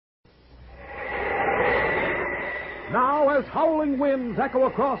Now, as howling winds echo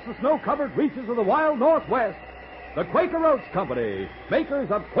across the snow-covered reaches of the wild Northwest, the Quaker Oats Company,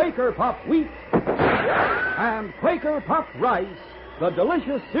 makers of Quaker Puff Wheat and Quaker Puff Rice, the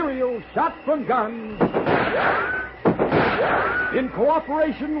delicious cereal shot from guns, in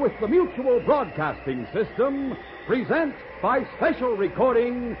cooperation with the Mutual Broadcasting System, present by special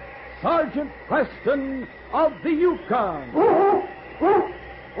recording Sergeant Preston of the Yukon.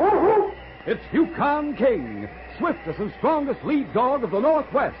 It's Yukon King, swiftest and strongest lead dog of the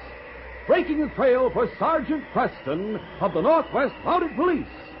Northwest, breaking the trail for Sergeant Preston of the Northwest Mounted Police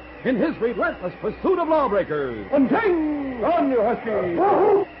in his relentless pursuit of lawbreakers. And ting! On you, Husky!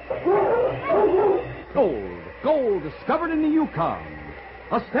 Gold discovered in the Yukon.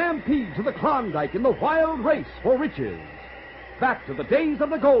 A stampede to the Klondike in the wild race for riches. Back to the days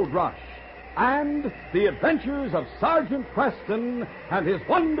of the gold rush. And the adventures of Sergeant Preston and his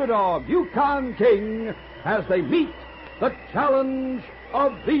wonder dog, Yukon King, as they meet the challenge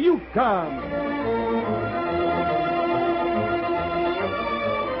of the Yukon.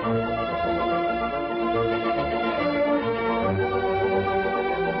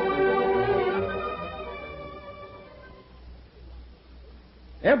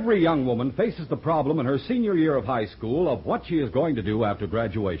 Every young woman faces the problem in her senior year of high school of what she is going to do after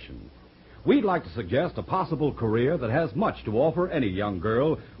graduation. We'd like to suggest a possible career that has much to offer any young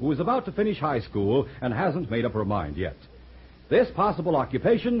girl who is about to finish high school and hasn't made up her mind yet. This possible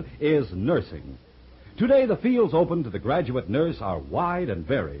occupation is nursing. Today, the fields open to the graduate nurse are wide and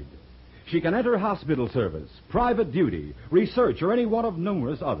varied. She can enter hospital service, private duty, research, or any one of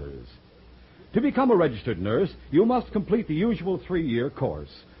numerous others. To become a registered nurse, you must complete the usual 3-year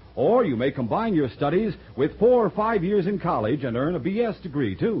course, or you may combine your studies with 4 or 5 years in college and earn a BS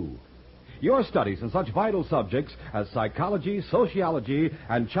degree, too. Your studies in such vital subjects as psychology, sociology,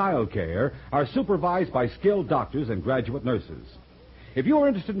 and child care are supervised by skilled doctors and graduate nurses. If you are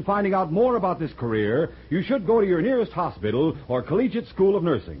interested in finding out more about this career, you should go to your nearest hospital or collegiate school of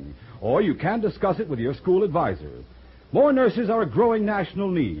nursing, or you can discuss it with your school advisor. More nurses are a growing national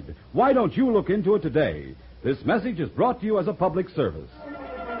need. Why don't you look into it today? This message is brought to you as a public service.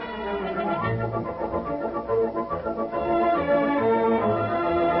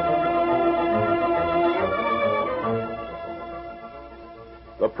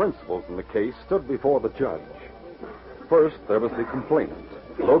 The principals in the case stood before the judge. First, there was the complainant,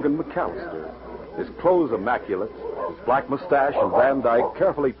 Logan McAllister. His clothes immaculate, his black mustache and Van Dyke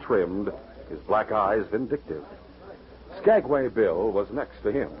carefully trimmed, his black eyes vindictive. Skagway Bill was next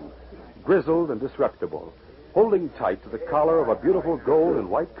to him, grizzled and disreputable, holding tight to the collar of a beautiful gold and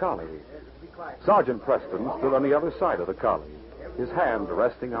white collie. Sergeant Preston stood on the other side of the collie, his hand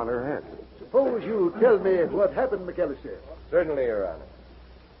resting on her head. Suppose you tell me what happened, McAllister. Certainly, Your Honor.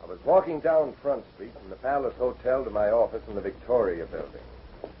 I was walking down Front Street from the Palace Hotel to my office in the Victoria Building.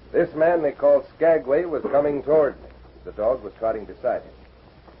 This man they called Skagway was coming toward me. The dog was trotting beside him.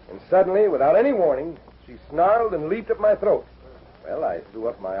 And suddenly, without any warning, she snarled and leaped at my throat. Well, I threw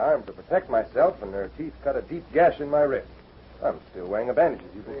up my arm to protect myself, and her teeth cut a deep gash in my wrist. I'm still wearing a bandage,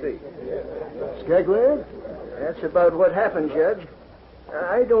 as you can see. Skagway? That's about what happened, Judge.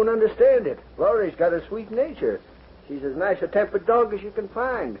 I don't understand it. Laurie's got a sweet nature. She's as nice a tempered dog as you can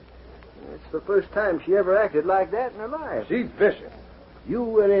find. It's the first time she ever acted like that in her life. She's vicious. You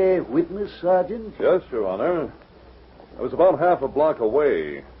were a witness, Sergeant? Yes, Your Honor. I was about half a block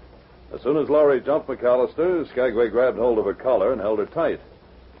away. As soon as Laurie jumped McAllister, Skagway grabbed hold of her collar and held her tight.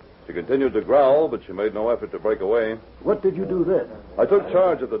 She continued to growl, but she made no effort to break away. What did you do then? I took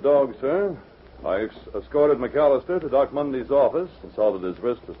charge of the dog, sir. I escorted McAllister to Doc Mundy's office and saw that his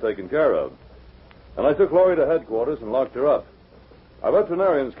wrist was taken care of. And I took Laurie to headquarters and locked her up. Our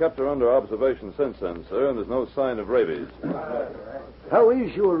veterinarians kept her under observation since then, sir, and there's no sign of rabies. How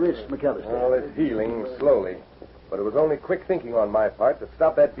is your wrist, McAllister? Well, it's healing slowly. But it was only quick thinking on my part to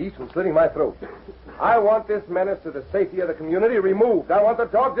stop that beast from slitting my throat. I want this menace to the safety of the community removed. I want the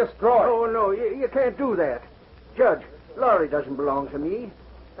dog destroyed. Oh, no, you can't do that. Judge, Laurie doesn't belong to me.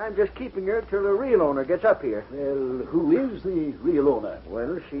 I'm just keeping her till the real owner gets up here. Well, who is the real owner?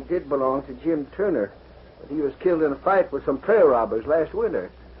 Well, she did belong to Jim Turner, but he was killed in a fight with some trail robbers last winter.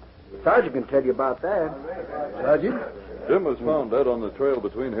 The sergeant can tell you about that. Sergeant? Jim was found dead on the trail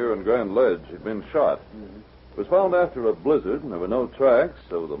between here and Grand Ledge. He'd been shot. It was found after a blizzard, and there were no tracks,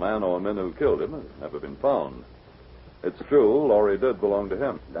 so the man or men who killed him have never been found. It's true, Laurie did belong to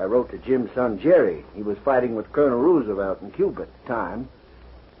him. I wrote to Jim's son, Jerry. He was fighting with Colonel Roosevelt in Cuba at the time.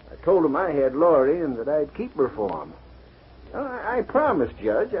 I told him I had Laurie and that I'd keep her for him. I promised,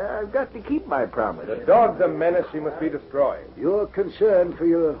 Judge. I've got to keep my promise. The dog's a menace. She must be destroyed. You're concerned for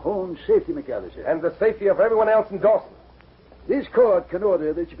your own safety, McAllister. And the safety of everyone else in Dawson. This court can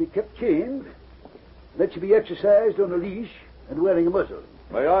order that you be kept chained, that you be exercised on a leash, and wearing a muzzle.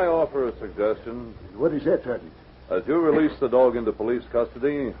 May I offer a suggestion? What is that, Sergeant? As you release the dog into police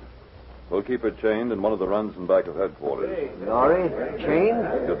custody, we'll keep her chained in one of the runs in back of headquarters. Laurie,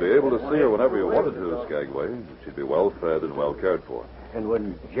 chained? You'll be able to see her whenever you wanted to, Skagway. She'd be well fed and well cared for. And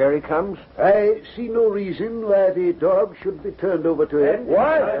when Jerry comes? I see no reason why the dog should be turned over to him.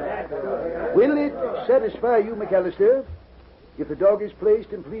 What? Will it satisfy you, McAllister, if the dog is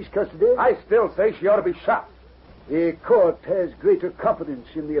placed in police custody? I still say she ought to be shot. The court has greater confidence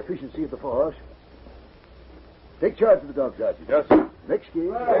in the efficiency of the force. Take charge of the dog, Sergeant. Yes, sir. Next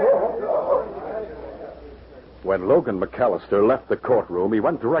case. When Logan McAllister left the courtroom, he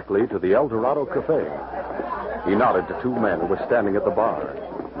went directly to the El Dorado Cafe. He nodded to two men who were standing at the bar.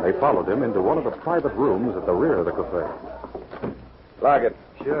 They followed him into one of the private rooms at the rear of the cafe. Lock it.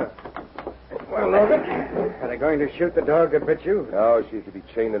 Sure. Well, Logan, are they going to shoot the dog that bit you? No, she's to be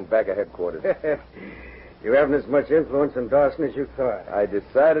chained in back of headquarters. You haven't as much influence in Dawson as you thought. I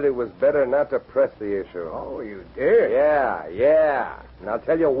decided it was better not to press the issue. Oh, you did? Yeah. And I'll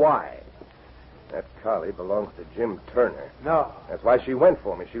tell you why. That collie belongs to Jim Turner. No. That's why she went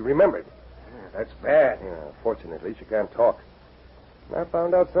for me. She remembered. That's bad. Yeah, fortunately, she can't talk. And I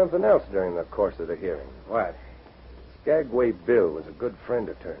found out something else during the course of the hearing. What? Skagway Bill was a good friend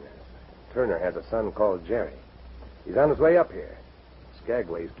of Turner's. Turner has a son called Jerry. He's on his way up here.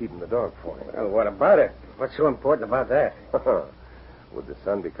 Skagway's keeping the dog for him. Well, what about it? What's so important about that? Would the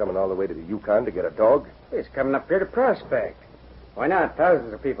son be coming all the way to the Yukon to get a dog? He's coming up here to prospect. Why not?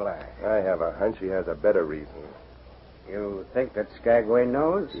 Thousands of people are. I have a hunch he has a better reason. You think that Skagway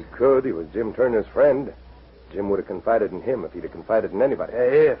knows? He could. He was Jim Turner's friend. Jim would have confided in him if he'd have confided in anybody.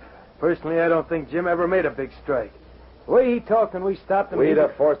 If. Personally, I don't think Jim ever made a big strike. The way he talked when we stopped him... We'd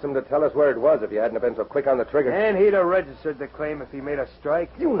have forced him to tell us where it was if he hadn't been so quick on the trigger. And he'd have registered the claim if he made a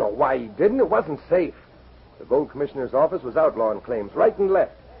strike. You know why he didn't. It wasn't safe. The Gold Commissioner's office was outlawing claims right and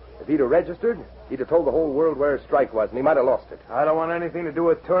left. If he'd have registered, he'd have told the whole world where his strike was, and he might have lost it. I don't want anything to do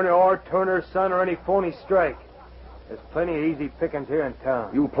with Turner or Turner's son or any phony strike. There's plenty of easy pickings here in town.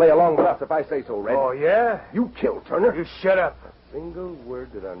 You play along with us if I say so, Red. Oh, yeah? You killed Turner. You shut up. A single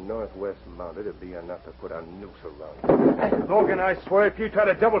word to the Northwest Mounted would be enough to put a noose around. Logan, I swear if you try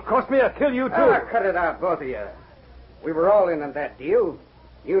to double-cross me, I'll kill you, too. Cut it out, both of you. We were all in on that deal.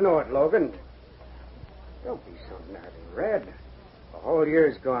 You know it, Logan. Don't be so naughty, Red. The whole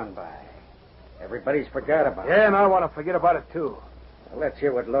year's gone by. Everybody's forgot about it. Yeah, and I want to forget about it, too. Well, let's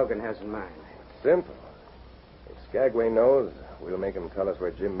hear what Logan has in mind. Simple. If Skagway knows, we'll make him tell us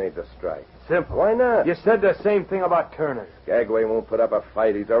where Jim made the strike. Simple. Why not? You said the same thing about Turner. Skagway won't put up a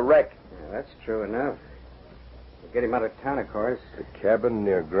fight. He's a wreck. Yeah, that's true enough. We'll get him out of town, of course. The cabin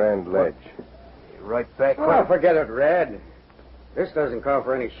near Grand Ledge. You're right back. Oh, forget it, Red. This doesn't call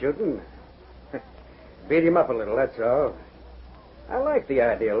for any shooting. Beat him up a little, that's all. I like the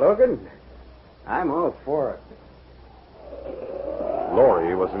idea, Logan. I'm all for it.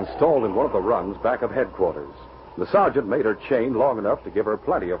 Laurie was installed in one of the runs back of headquarters. The sergeant made her chained long enough to give her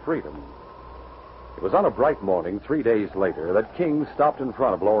plenty of freedom. It was on a bright morning 3 days later that King stopped in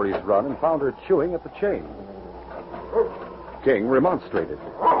front of Laurie's run and found her chewing at the chain. King remonstrated.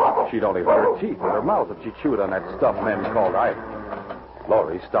 She'd only hurt her teeth and her mouth if she chewed on that stuff men called iron.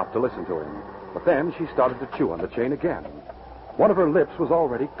 Laurie stopped to listen to him, but then she started to chew on the chain again. One of her lips was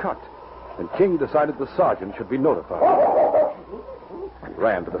already cut, and King decided the sergeant should be notified. He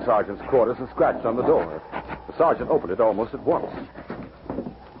ran to the sergeant's quarters and scratched on the door. The sergeant opened it almost at once.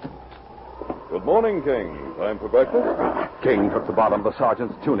 Good morning, King. Time for breakfast? King took the bottom of the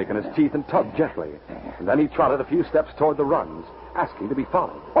sergeant's tunic in his teeth and tugged gently. And then he trotted a few steps toward the runs, asking to be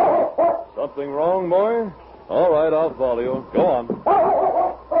followed. Something wrong, boy? All right, I'll follow you. Go on.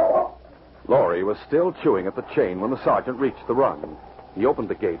 Laurie was still chewing at the chain when the sergeant reached the run. He opened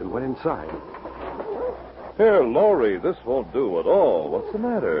the gate and went inside. Here, Laurie, this won't do at all. What's the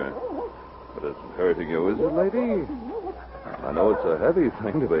matter? It isn't hurting you, is it, lady? I know it's a heavy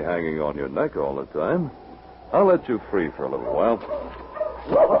thing to be hanging on your neck all the time. I'll let you free for a little while.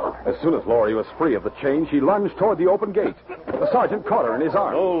 As soon as Laurie was free of the chain, she lunged toward the open gate. The sergeant caught her in his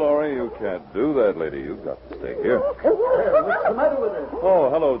arms. No, Laurie, you can't do that, lady. You've got to stay here. What's the matter with her? Oh,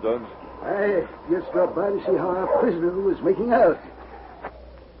 hello, Judge. I just dropped by to see how our prisoner was making out.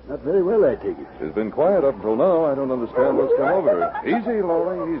 Not very well, I take it. She's been quiet up until now. I don't understand what's come over her. Easy,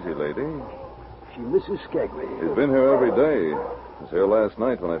 Laurie, easy, lady. She misses Skagway. She's been here every day. She was here last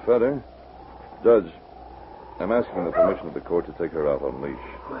night when I fed her. Judge, I'm asking the permission of the court to take her out on leash.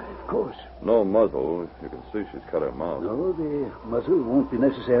 Why, of course. No muzzle. You can see she's cut her mouth. No, the muzzle won't be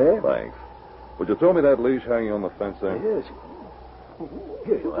necessary. Thanks. Would you throw me that leash hanging on the fence there? Yes.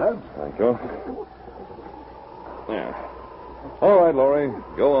 Here you are. Thank you. Yeah. All right, Laurie.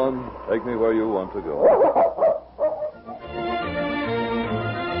 Go on. Take me where you want to go.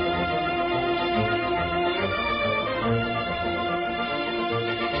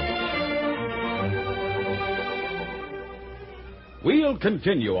 We'll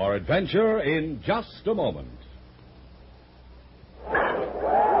continue our adventure in just a moment.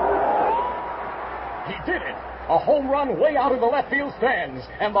 He did it! A home run way out of the left field stands,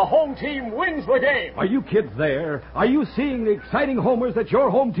 and the home team wins the game. Are you kids there? Are you seeing the exciting homers that your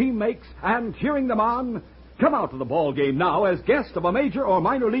home team makes and cheering them on? Come out to the ball game now as guest of a major or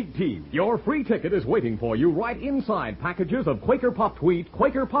minor league team. Your free ticket is waiting for you right inside packages of Quaker Puffed Wheat,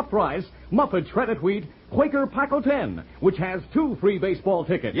 Quaker Puffed Rice, Muffet Shredded Wheat, Quaker Packle 10, which has 2 free baseball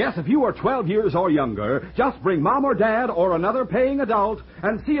tickets. Yes, if you are 12 years or younger, just bring mom or dad or another paying adult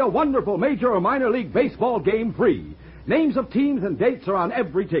and see a wonderful major or minor league baseball game free. Names of teams and dates are on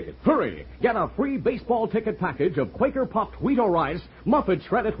every ticket. Hurry! Get a free baseball ticket package of Quaker Puffed Wheat or Rice, Muffet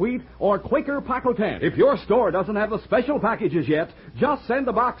Shredded Wheat, or Quaker Packle 10. If your store doesn't have the special packages yet, just send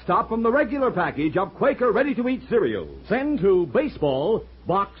the box top from the regular package of Quaker ready-to-eat cereal. Send to Baseball,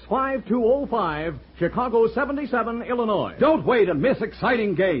 Box 5205, Chicago 77, Illinois. Don't wait and miss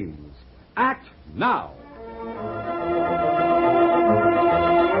exciting games. Act now.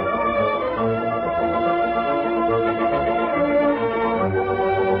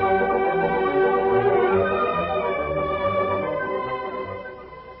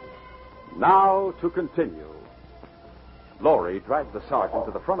 Now to continue. Laurie dragged the sergeant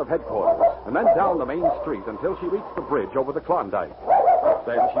to the front of headquarters and then down the main street until she reached the bridge over the Klondike.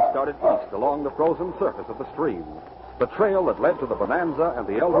 Then she started east along the frozen surface of the stream, the trail that led to the Bonanza and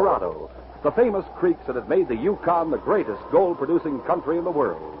the El Dorado, the famous creeks that had made the Yukon the greatest gold-producing country in the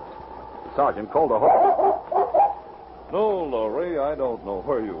world. The sergeant called a halt. No, Laurie, I don't know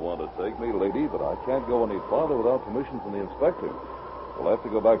where you want to take me, lady, but I can't go any farther without permission from the inspector. We'll have to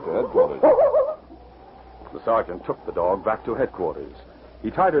go back to headquarters. The sergeant took the dog back to headquarters. He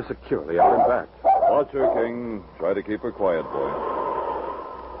tied her securely out and back. Watch her, King. Try to keep her quiet, boy.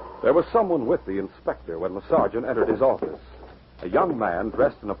 There was someone with the inspector when the sergeant entered his office. A young man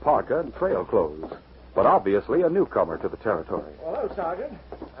dressed in a parka and trail clothes, but obviously a newcomer to the territory. Hello, Sergeant.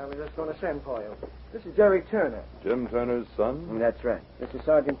 I was just going to send for you. This is Jerry Turner. Jim Turner's son? That's right. This is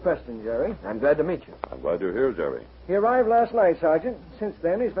Sergeant Preston, Jerry. I'm glad to meet you. I'm glad you're here, Jerry. He arrived last night, Sergeant. Since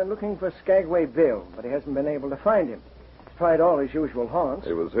then, he's been looking for Skagway Bill, but he hasn't been able to find him. He's tried all his usual haunts.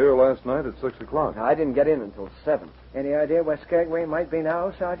 He was here last night at 6 o'clock. I didn't get in until 7. Any idea where Skagway might be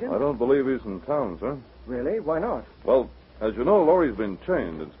now, Sergeant? I don't believe he's in town, sir. Really? Why not? Well, as you know, Laurie's been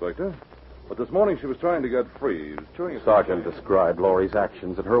chained, Inspector. But this morning she was trying to get free. He was chewing The sergeant described Laurie's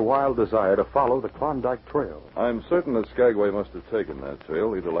actions and her wild desire to follow the Klondike Trail. I'm certain that Skagway must have taken that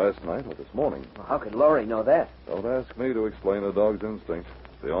trail either last night or this morning. Well, how could Laurie know that? Don't ask me to explain a dog's instinct.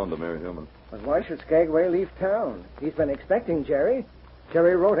 It's beyond the mere human. But why should Skagway leave town? He's been expecting Jerry.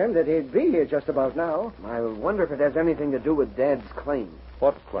 Jerry wrote him that he'd be here just about now. I wonder if it has anything to do with Dad's claim.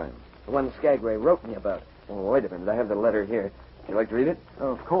 What claim? The one Skagway wrote me about. Oh, wait a minute. I have the letter here. Would you like to read it?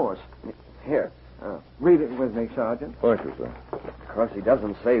 Oh, of course. Here. Read it with me, Sergeant. Thank you, sir. Of course, he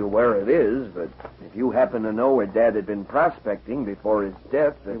doesn't say where it is, but if you happen to know where Dad had been prospecting before his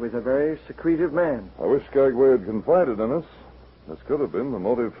death... He was a very secretive man. I wish Skagway had confided in us. This could have been the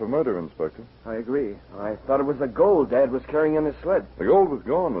motive for murder, Inspector. I agree. I thought it was the gold Dad was carrying on his sled. The gold was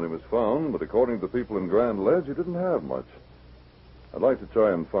gone when he was found, but according to the people in Grand Ledge, he didn't have much. I'd like to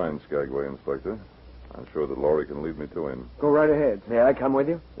try and find Skagway, Inspector. I'm sure that Laurie can lead me to him. Go right ahead. May I come with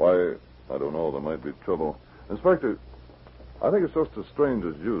you? Why, I don't know. There might be trouble. Inspector, I think it's just as strange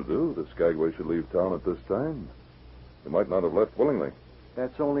as you do that Skagway should leave town at this time. He might not have left willingly.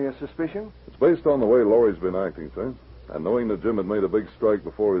 That's only a suspicion? It's based on the way Laurie's been acting, sir. And knowing that Jim had made a big strike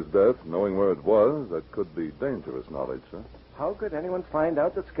before his death, knowing where it was, that could be dangerous knowledge, sir. How could anyone find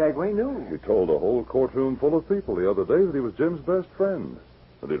out that Skagway knew? He told a whole courtroom full of people the other day that he was Jim's best friend,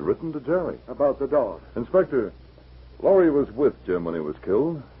 that he'd written to Jerry. About the dog? Inspector, Laurie was with Jim when he was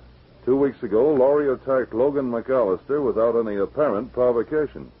killed. 2 weeks ago, Laurie attacked Logan McAllister without any apparent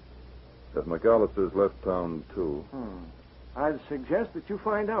provocation. If McAllister's left town, too. I'd suggest that you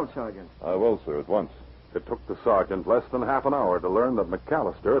find out, Sergeant. I will, sir, at once. It took the sergeant less than half an hour to learn that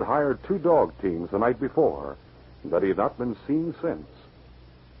McAllister had hired 2 dog teams the night before, and that he had not been seen since.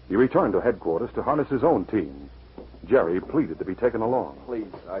 He returned to headquarters to harness his own team. Jerry pleaded to be taken along. Please,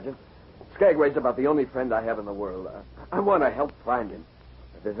 Sergeant. Skagway's about the only friend I have in the world. I want to help find him.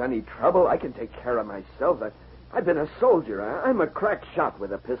 If there's any trouble, I can take care of myself. I've been a soldier. I'm a crack shot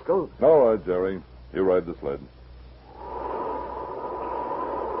with a pistol. All right, Jerry. You ride the sled.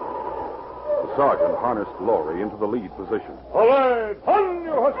 The sergeant harnessed Laurie into the lead position. All right, on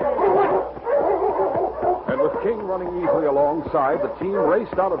you husky! And with King running easily alongside, the team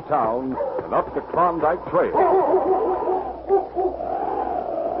raced out of town and up the Klondike Trail.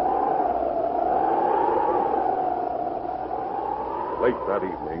 Late that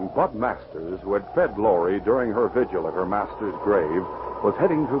evening, Bud Masters, who had fed Laurie during her vigil at her master's grave, was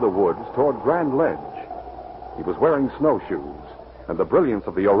heading through the woods toward Grand Ledge. He was wearing snowshoes, and the brilliance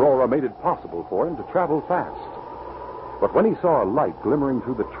of the aurora made it possible for him to travel fast. But when he saw a light glimmering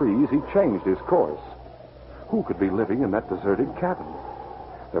through the trees, he changed his course. Who could be living in that deserted cabin?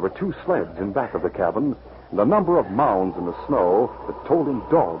 There were 2 sleds in back of the cabin, and a number of mounds in the snow that told him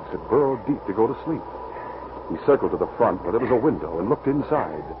dogs had burrowed deep to go to sleep. He circled to the front where there was a window and looked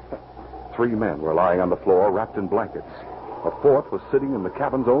inside. 3 men were lying on the floor wrapped in blankets. A 4th was sitting in the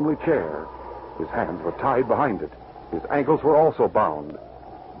cabin's only chair. His hands were tied behind it. His ankles were also bound.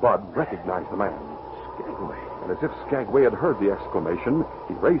 Bud recognized the man. Skagway. And as if Skagway had heard the exclamation,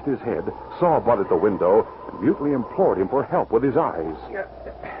 he raised his head, saw Bud at the window, and mutely implored him for help with his eyes.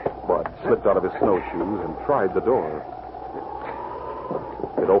 Bud slipped out of his snowshoes and tried the door.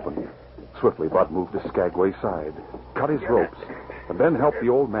 It opened. Swiftly, Bud moved to Skagway's side, cut his ropes, and then helped the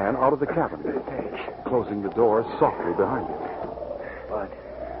old man out of the cabin, closing the door softly behind him. Bud,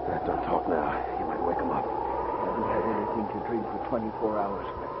 don't talk now. You might wake him up. I haven't had anything to drink for 24 hours.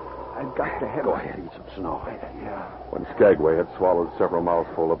 I've got to have... Go ahead, eat some snow. Yeah. When Skagway had swallowed several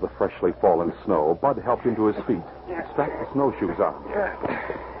mouthfuls of the freshly fallen snow, Bud helped him to his feet, strapped the snowshoes on.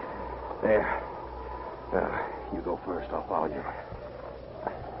 There. You go first. I'll follow you.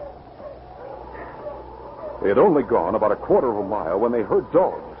 They had only gone about a quarter of a mile when they heard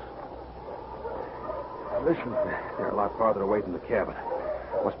dogs. Listen, they're a lot farther away than the cabin.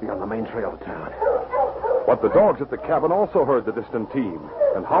 Must be on the main trail to town. But the dogs at the cabin also heard the distant team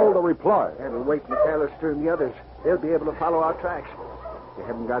and howled a reply. That'll wake McAllister and the others. They'll be able to follow our tracks. You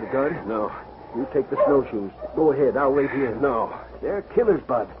haven't got a gun? No. You take the snowshoes. Go ahead. I'll wait here. No. They're killers,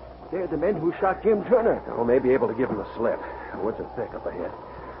 Bud. They're the men who shot Jim Turner. I may be able to give them a slip. The woods are thick up ahead.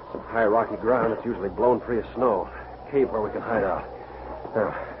 Some high rocky ground that's usually blown free of snow. A cave where we can hide out.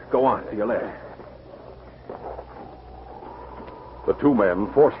 Now, go on to your left. The 2 men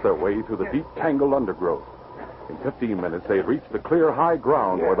forced their way through the deep, tangled undergrowth. In 15 minutes, they had reached the clear, high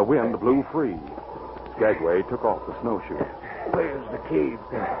ground where the wind blew free. Skagway took off the snowshoes. Where's the cave?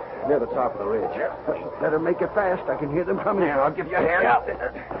 Near the top of the ridge. Better make it fast. I can hear them coming. Yeah, I'll give you a hand.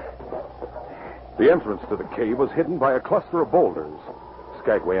 The entrance to the cave was hidden by a cluster of boulders.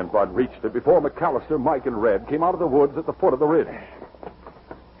 Skagway and Bud reached it before McAllister, Mike, and Red came out of the woods at the foot of the ridge.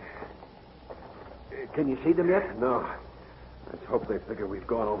 Can you see them yet? No. Let's hope they figure we've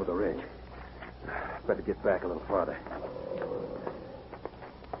gone over the ridge. Better get back a little farther.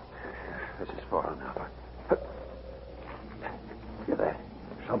 This is far enough. Hear that?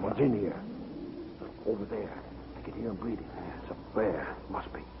 Someone's in here. Over there. I can hear him breathing. It's a bear.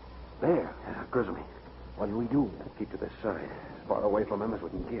 Must be. There. Yeah, grizzly. What do we do? Keep to this side. As far away from him as we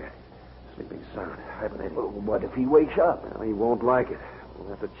can get. Sleeping sound. Hibernating. Well, what if he wakes up? Well, he won't like it. We'll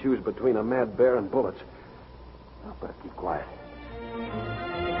have to choose between a mad bear and bullets. I'll better keep quiet.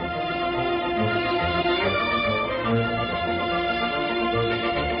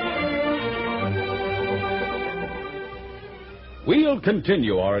 We'll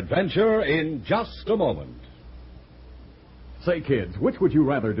continue our adventure in just a moment. Say, kids, which would you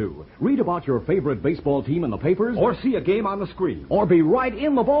rather do? Read about your favorite baseball team in the papers? Or see a game on the screen? Or be right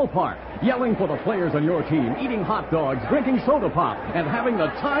in the ballpark, yelling for the players on your team, eating hot dogs, drinking soda pop, and having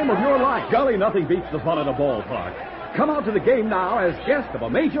the time of your life? Golly, nothing beats the fun of the ballpark. Come out to the game now as guest of a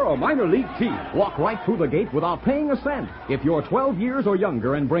major or minor league team. Walk right through the gate without paying a cent. If you're 12 years or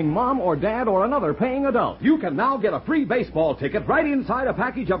younger and bring mom or dad or another paying adult. You can now get a free baseball ticket right inside a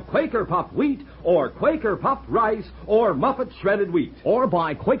package of Quaker puffed wheat or Quaker puffed rice or Muffet shredded wheat. Or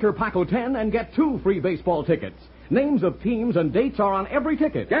buy Quaker Paco 10 and get 2 free baseball tickets. Names of teams and dates are on every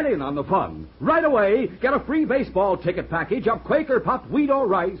ticket. Get in on the fun. Right away, get a free baseball ticket package of Quaker puffed wheat or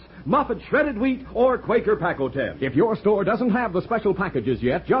rice, Muffet shredded wheat, or Quaker Paco 10. If your store doesn't have the special packages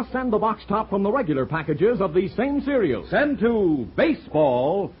yet, just send the box top from the regular packages of these same cereals. Send to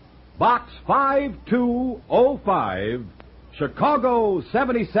Baseball, Box 5205, Chicago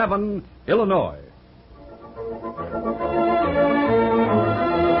 77, Illinois.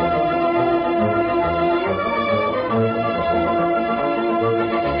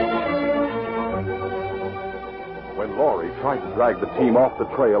 dragged the team off the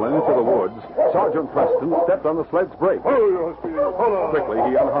trail and into the woods, Sergeant Preston stepped on the sled's brake. Quickly,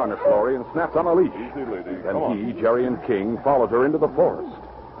 he unharnessed Laurie and snapped on a leash. Easy, lady. Then he, Jerry, and King followed her into the forest.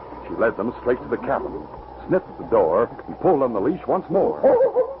 She led them straight to the cabin, sniffed at the door, and pulled on the leash once more.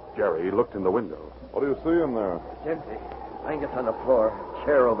 Jerry looked in the window. What do you see in there? It's empty. Blankets on the floor.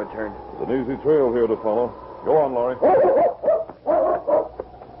 Chair overturned. It's an easy trail here to follow. Go on, Laurie.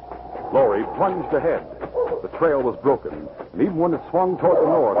 Laurie plunged ahead. The trail was broken, and even when it swung toward the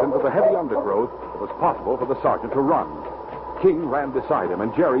north into the heavy undergrowth, it was possible for the sergeant to run. King ran beside him,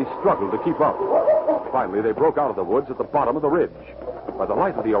 and Jerry struggled to keep up. Finally, they broke out of the woods at the bottom of the ridge. By the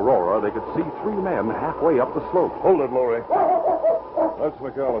light of the aurora, they could see 3 men halfway up the slope. Hold it, Laurie. That's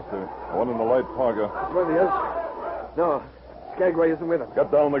McAllister, the one in the light parka. Where he is? No, Skagway isn't with him. Get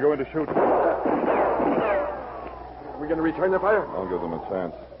down, they're going to shoot. We're going to return their fire? I'll give them a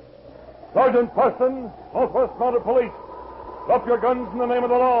chance. Sergeant Preston, Northwest Mounted Police. Drop your guns in the name of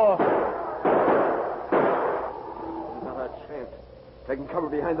the law. Not a chance. Taking cover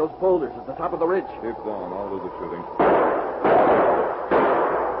behind those boulders at the top of the ridge. Keep down. I'll do the shooting.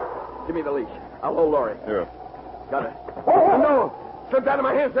 Give me the leash. I'll hold Laurie. Here. Got it. Oh, no! Slipped out of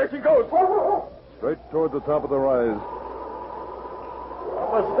my hands. There she goes. Straight toward the top of the rise.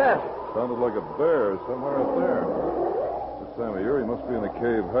 What's that? Sounded like a bear somewhere up there. This time of year, he must be in the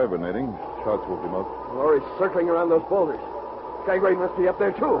cave hibernating. Shots woke him up. Laurie's circling around those boulders. Skagway must be up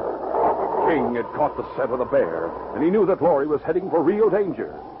there, too. King had caught the scent of the bear, and he knew that Laurie was heading for real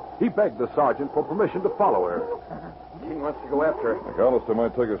danger. He begged the sergeant for permission to follow her. King wants to go after her. McAllister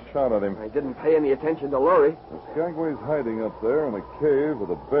might take a shot at him. I didn't pay any attention to Laurie. If Skagway's hiding up there in the cave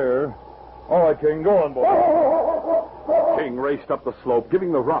with a bear. All right, King, go on, boy. King raced up the slope,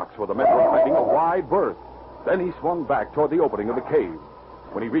 giving the rocks where the men were hiding a wide berth. Then he swung back toward the opening of the cave.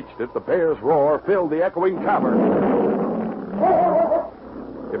 When he reached it, the bear's roar filled the echoing cavern.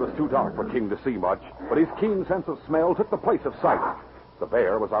 It was too dark for King to see much, but his keen sense of smell took the place of sight. The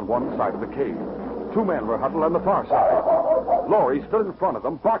bear was on one side of the cave. 2 men were huddled on the far side. Laurie stood in front of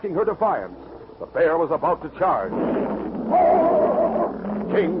them, barking her defiance. The bear was about to charge.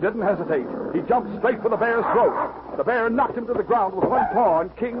 King didn't hesitate. He jumped straight for the bear's throat. The bear knocked him to the ground with one paw,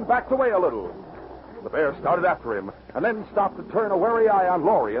 and King backed away a little. The bear started after him, and then stopped to turn a wary eye on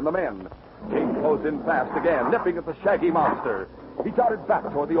Laurie and the men. King closed in fast again, nipping at the shaggy monster. He darted back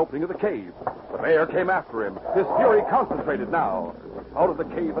toward the opening of the cave. The bear came after him, his fury concentrated now. Out of the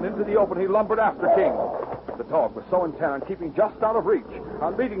cave and into the open, he lumbered after King. The dog was so intent on keeping just out of reach,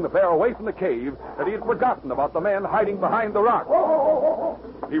 on leading the bear away from the cave, that he had forgotten about the men hiding behind the rock.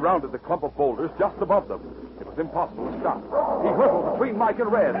 He rounded the clump of boulders just above them. It was impossible to stop. He hurtled between Mike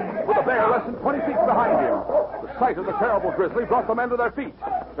and Red, with the bear less than 20 feet behind him. The sight of the terrible grizzly brought the men to their feet.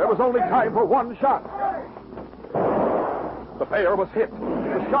 There was only time for one shot. The bear was hit.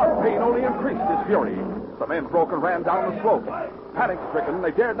 The sharp pain only increased his fury. The men broke and ran down the slope. Panic-stricken,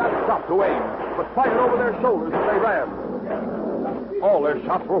 they dared not stop to aim, but fired over their shoulders as they ran. All their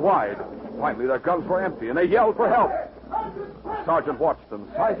shots were wide. Finally, their guns were empty, and they yelled for help. The sergeant watched them,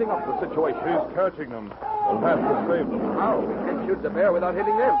 sizing up the situation. He's catching them. We'll have to save them. How? We can't shoot the bear without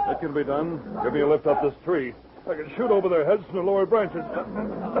hitting them. It can be done. Give me a lift up this tree. I can shoot over their heads from the lower branches.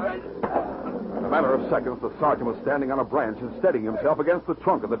 In a matter of seconds, the sergeant was standing on a branch and steadying himself against the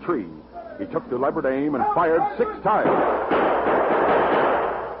trunk of the tree. He took deliberate aim and fired 6 times.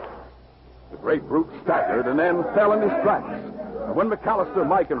 The great brute staggered and then fell in his tracks. And when McAllister,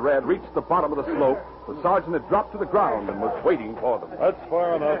 Mike, and Red reached the bottom of the slope, the sergeant had dropped to the ground and was waiting for them. That's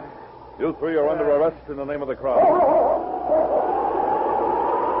far enough. You 3 are under arrest in the name of the crown.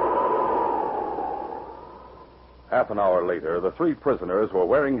 Half an hour later, the 3 prisoners were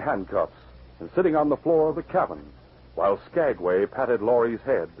wearing handcuffs and sitting on the floor of the cabin, while Skagway patted Laurie's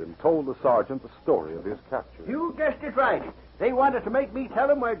head and told the sergeant the story of his capture. You guessed it right. They wanted to make me tell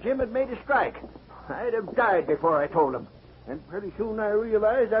them where Jim had made a strike. I'd have died before I told them. And pretty soon I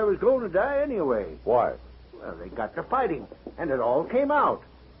realized I was going to die anyway. Why? Well, they got to fighting, and it all came out.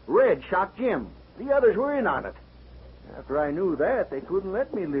 Red shot Jim. The others were in on it. After I knew that, they couldn't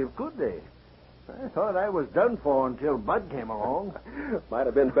let me live, could they? I thought I was done for until Bud came along. Might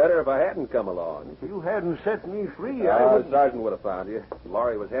have been better if I hadn't come along. If you hadn't set me free, The sergeant would have found you.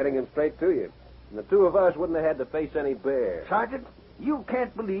 Laurie was heading him straight to you. And the 2 of us wouldn't have had to face any bear. Sergeant, you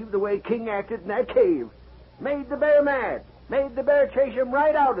can't believe the way King acted in that cave. Made the bear mad. Made the bear chase him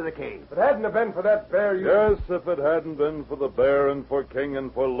right out of the cave. If it hadn't have been for that bear, Yes, if it hadn't been for the bear and for King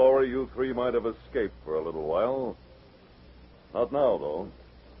and for Laurie, you 3 might have escaped for a little while. Not now, though.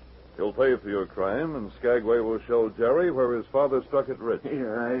 You'll pay for your crime, and Skagway will show Jerry where his father struck it rich.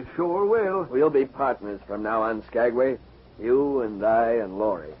 Yeah, I sure will. We'll be partners from now on, Skagway. You and I and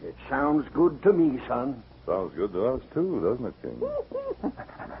Laurie. It sounds good to me, son. Sounds good to us, too, doesn't it, King? In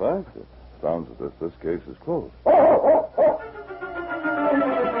fact, it sounds as if this case is closed.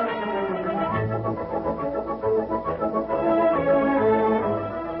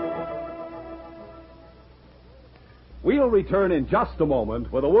 We'll return in just a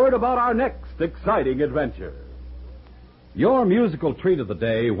moment with a word about our next exciting adventure. Your musical treat of the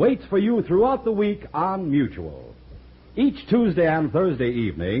day waits for you throughout the week on Mutual. Each Tuesday and Thursday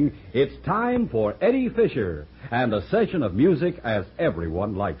evening, it's time for Eddie Fisher and a session of music as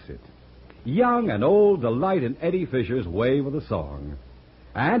everyone likes it. Young and old delight in Eddie Fisher's way with a song.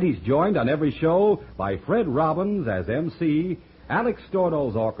 And he's joined on every show by Fred Robbins as MC, Alex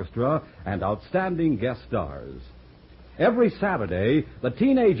Stordo's orchestra, and outstanding guest stars. Every Saturday, the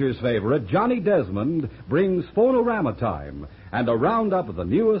teenager's favorite, Johnny Desmond, brings Phonorama Time and a roundup of the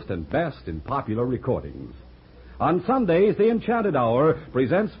newest and best in popular recordings. On Sundays, the Enchanted Hour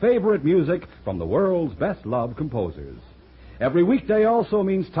presents favorite music from the world's best-loved composers. Every weekday also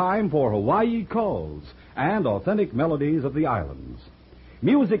means time for Hawaii Calls and authentic melodies of the islands.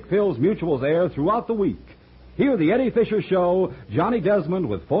 Music fills Mutual's air throughout the week. Hear the Eddie Fisher Show, Johnny Desmond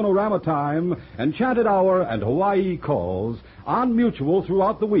with Phonorama Time, Enchanted Hour, and Hawaii Calls on Mutual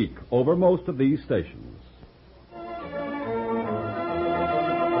throughout the week over most of these stations.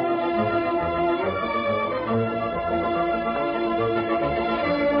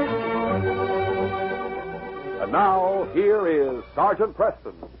 And now, here is Sergeant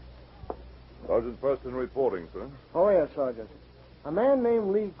Preston. Sergeant Preston reporting, sir. Oh, yes, Sergeant. A man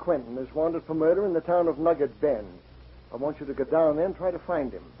named Lee Quentin is wanted for murder in the town of Nugget Bend. I want you to go down there and try to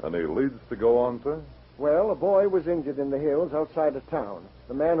find him. Any leads to go on, sir? Well, a boy was injured in the hills outside of town.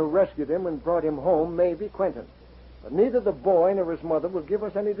 The man who rescued him and brought him home may be Quentin. But neither the boy nor his mother will give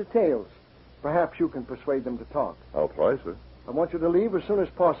us any details. Perhaps you can persuade them to talk. I'll try, sir. I want you to leave as soon as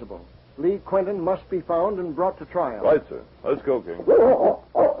possible. Lee Quentin must be found and brought to trial. Right, sir. Let's go, King.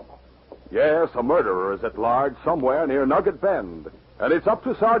 Yes, a murderer is at large somewhere near Nugget Bend, and it's up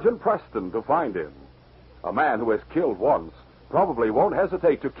to Sergeant Preston to find him. A man who has killed once probably won't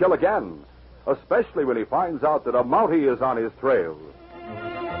hesitate to kill again, especially when he finds out that a Mountie is on his trail.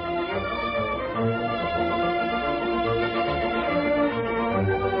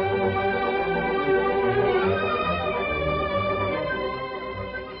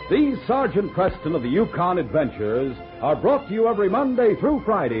 These Sergeant Preston of the Yukon Adventures are brought to you every Monday through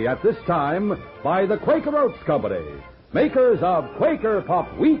Friday at this time by the Quaker Oats Company, makers of Quaker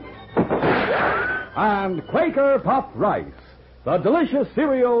Puffed Wheat and Quaker Puffed Rice, the delicious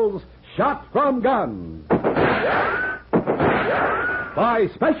cereals shot from guns. By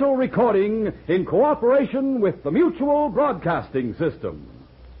special recording in cooperation with the Mutual Broadcasting System.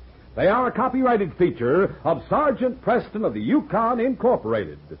 They are a copyrighted feature of Sergeant Preston of the Yukon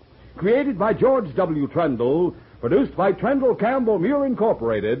Incorporated. Created by George W. Trendle, produced by Trendle Campbell Muir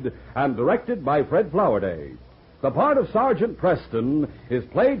Incorporated, and directed by Fred Flowerday. The part of Sergeant Preston is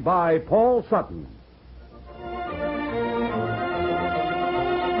played by Paul Sutton.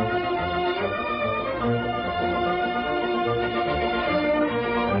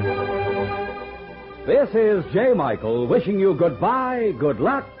 This is J. Michael wishing you goodbye, good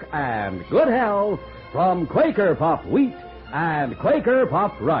luck, and good health from Quaker Puffed Wheat and Quaker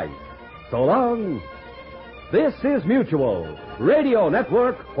Puffed Rice. So long. This is Mutual, Radio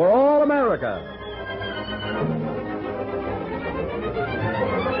Network for all America.